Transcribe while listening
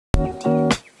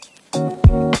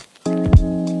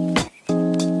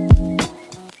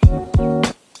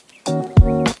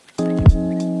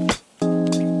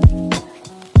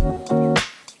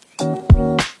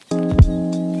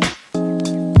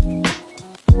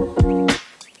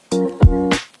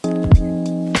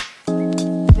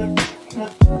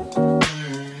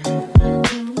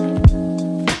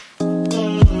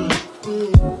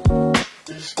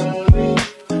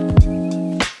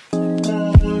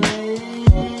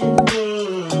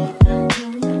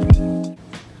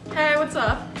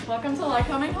Welcome to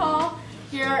Lycoming Hall.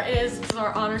 Here is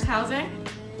our honors housing.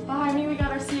 Behind me we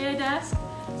got our CA desk.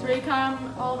 It's where you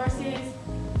come, all of our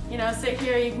CAs, sit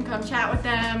here. You can come chat with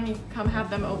them. You can come have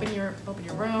them open your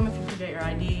room if you forget your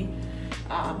ID.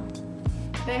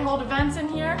 They hold events in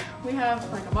here. We have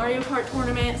like a Mario Kart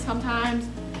tournament sometimes.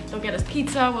 They'll get us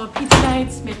pizza. We'll have pizza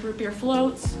nights, make root beer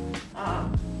floats.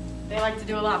 They like to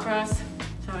do a lot for us,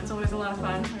 so it's always a lot of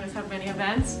fun. We always have many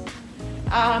events.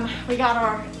 We got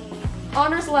our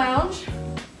honors lounge.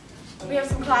 We have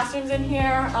some classrooms in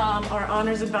here. Our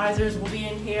honors advisors will be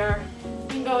in here. You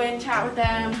can go in, chat with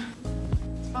them.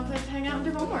 It's a fun place to hang out and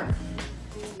do homework.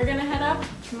 We're gonna head up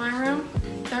to my room,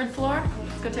 3rd floor.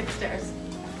 Let's go take the stairs.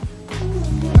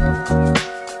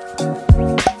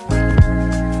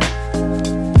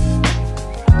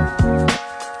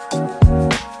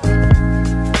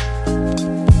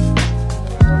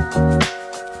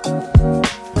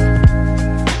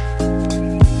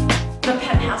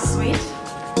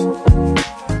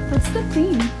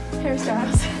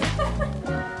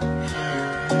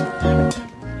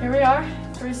 Here we are,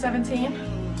 317.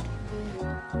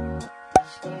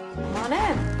 Come on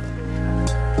in.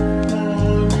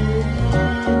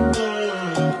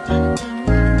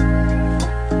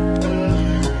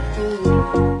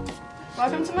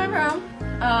 Welcome to my room.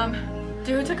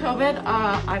 Due to COVID,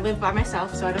 I live by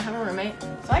myself, so I don't have a roommate.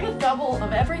 So I get double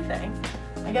of everything.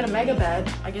 I get a mega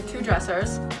bed, I get 2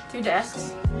 dressers, 2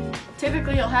 desks.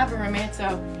 Typically you'll have a roommate,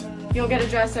 so you'll get a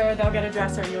dresser, they'll get a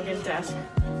dresser, you'll get a desk,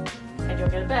 and you'll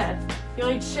get a bed.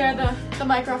 You'll each share the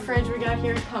micro fridge we got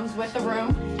here. It comes with the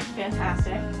room. It's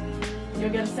fantastic. You'll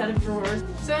get a set of drawers.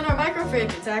 So in our micro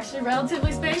fridge, it's actually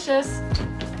relatively spacious.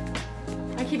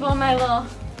 I keep all my little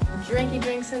drinky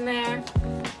drinks in there.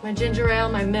 My ginger ale,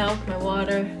 my milk, my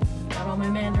water. Got all my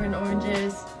mandarin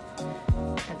oranges.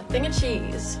 And a thing of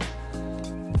cheese.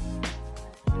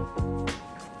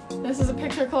 This is a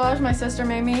picture collage my sister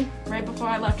made me right before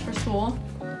I left for school.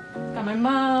 Got my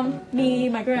mom, me,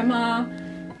 my grandma,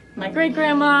 my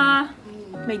great-grandma,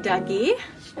 my doggy,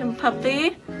 and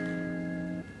puppy.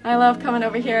 I love coming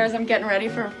over here as I'm getting ready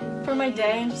for my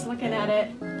day and just looking at it.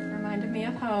 Reminded me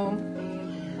of home.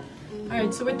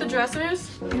 Alright, so with the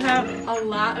dressers, you have a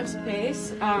lot of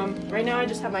space. Right now I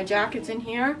just have my jackets in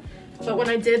here. But when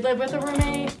I did live with a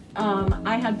roommate,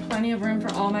 I had plenty of room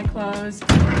for all my clothes.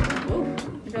 Ooh.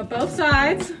 We got both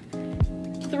sides,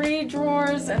 3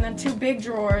 drawers, and then 2 big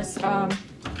drawers. I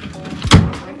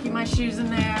keep my shoes in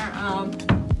there.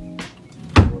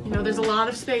 There's a lot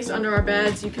of space under our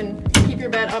beds. You can keep your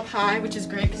bed up high, which is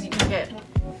great because you can get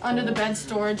under the bed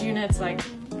storage units like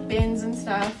bins and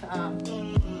stuff.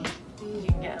 You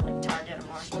can get like Target and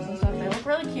Marshalls and stuff. They look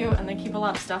really cute and they keep a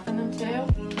lot of stuff in them too.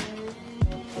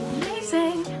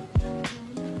 Amazing.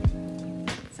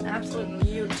 It's an absolute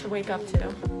beaut to wake up to.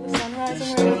 The sunrise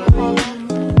and we're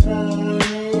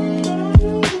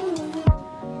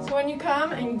So when you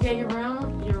come and you get your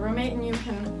roommate, and you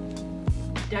can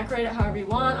decorate it however you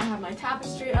want. I have my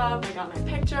tapestry up, I got my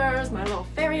pictures, my little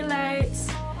fairy lights,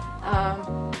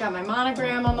 got my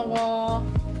monogram on the wall,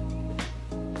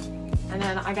 and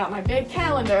then I got my big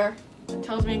calendar that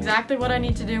tells me exactly what I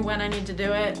need to do, when I need to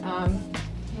do it.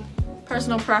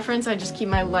 Personal preference, I just keep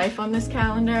my life on this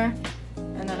calendar.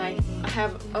 And then I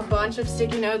have a bunch of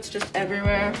sticky notes just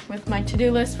everywhere with my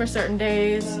to-do list for certain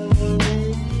days.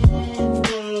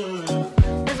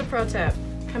 Here's a pro tip.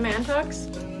 Command hooks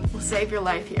will save your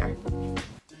life here.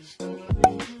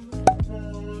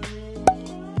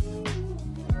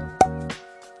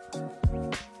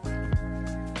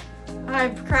 I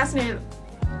procrastinated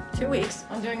 2 weeks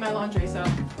on doing my laundry, so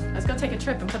let's go take a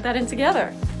trip and put that in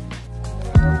together.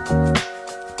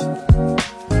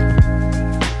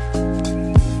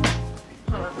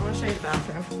 Hold on, I want to show you the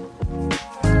bathroom.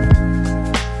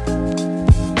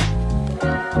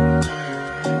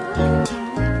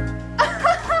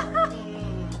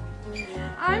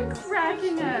 I'm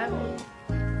cracking up.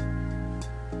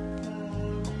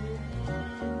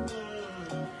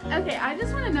 Okay, I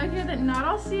just want to note here that not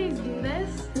all CAs do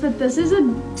this, but this is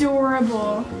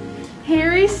adorable.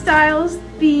 Harry Styles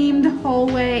themed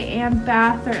hallway and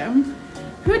bathroom.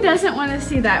 Who doesn't want to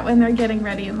see that when they're getting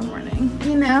ready in the morning,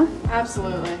 you know?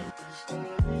 Absolutely.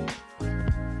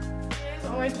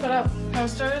 Always put up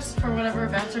posters for whatever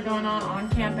events are going on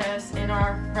campus, in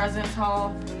our residence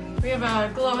hall. We have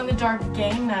a glow-in-the-dark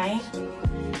game night,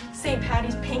 St.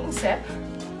 Patty's paint and sip,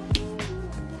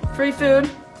 free food,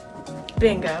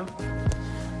 bingo.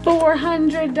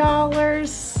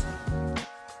 $400.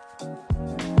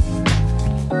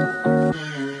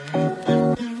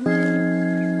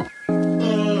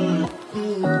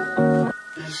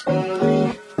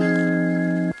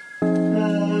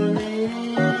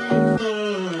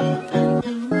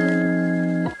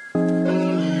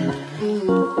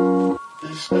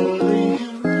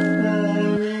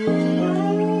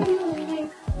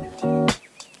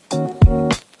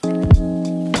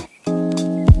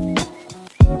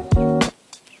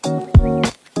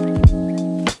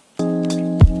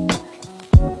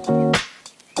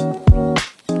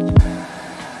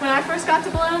 Got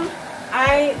to Bloom,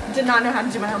 I did not know how to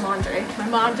do my own laundry. My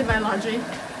mom did my laundry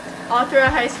all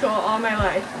throughout high school, all my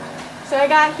life. So I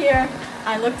got here,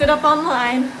 I looked it up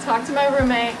online, talked to my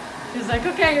roommate. He was like,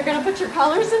 okay, you're gonna put your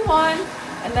colors in one,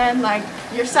 and then like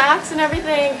your socks and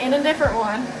everything in a different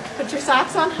one. Put your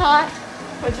socks on hot,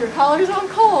 put your colors on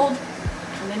cold,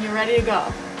 and then you're ready to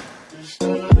go.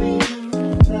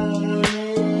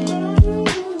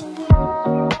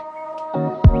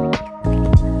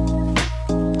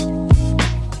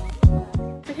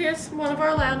 Here's one of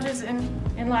our lounges in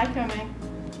Lycoming.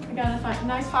 We got a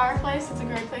nice fireplace. It's a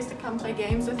great place to come play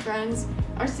games with friends.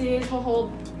 Our CAs will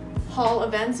hold hall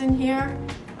events in here.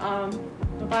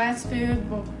 They'll buy us food.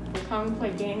 We'll come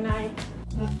play game night.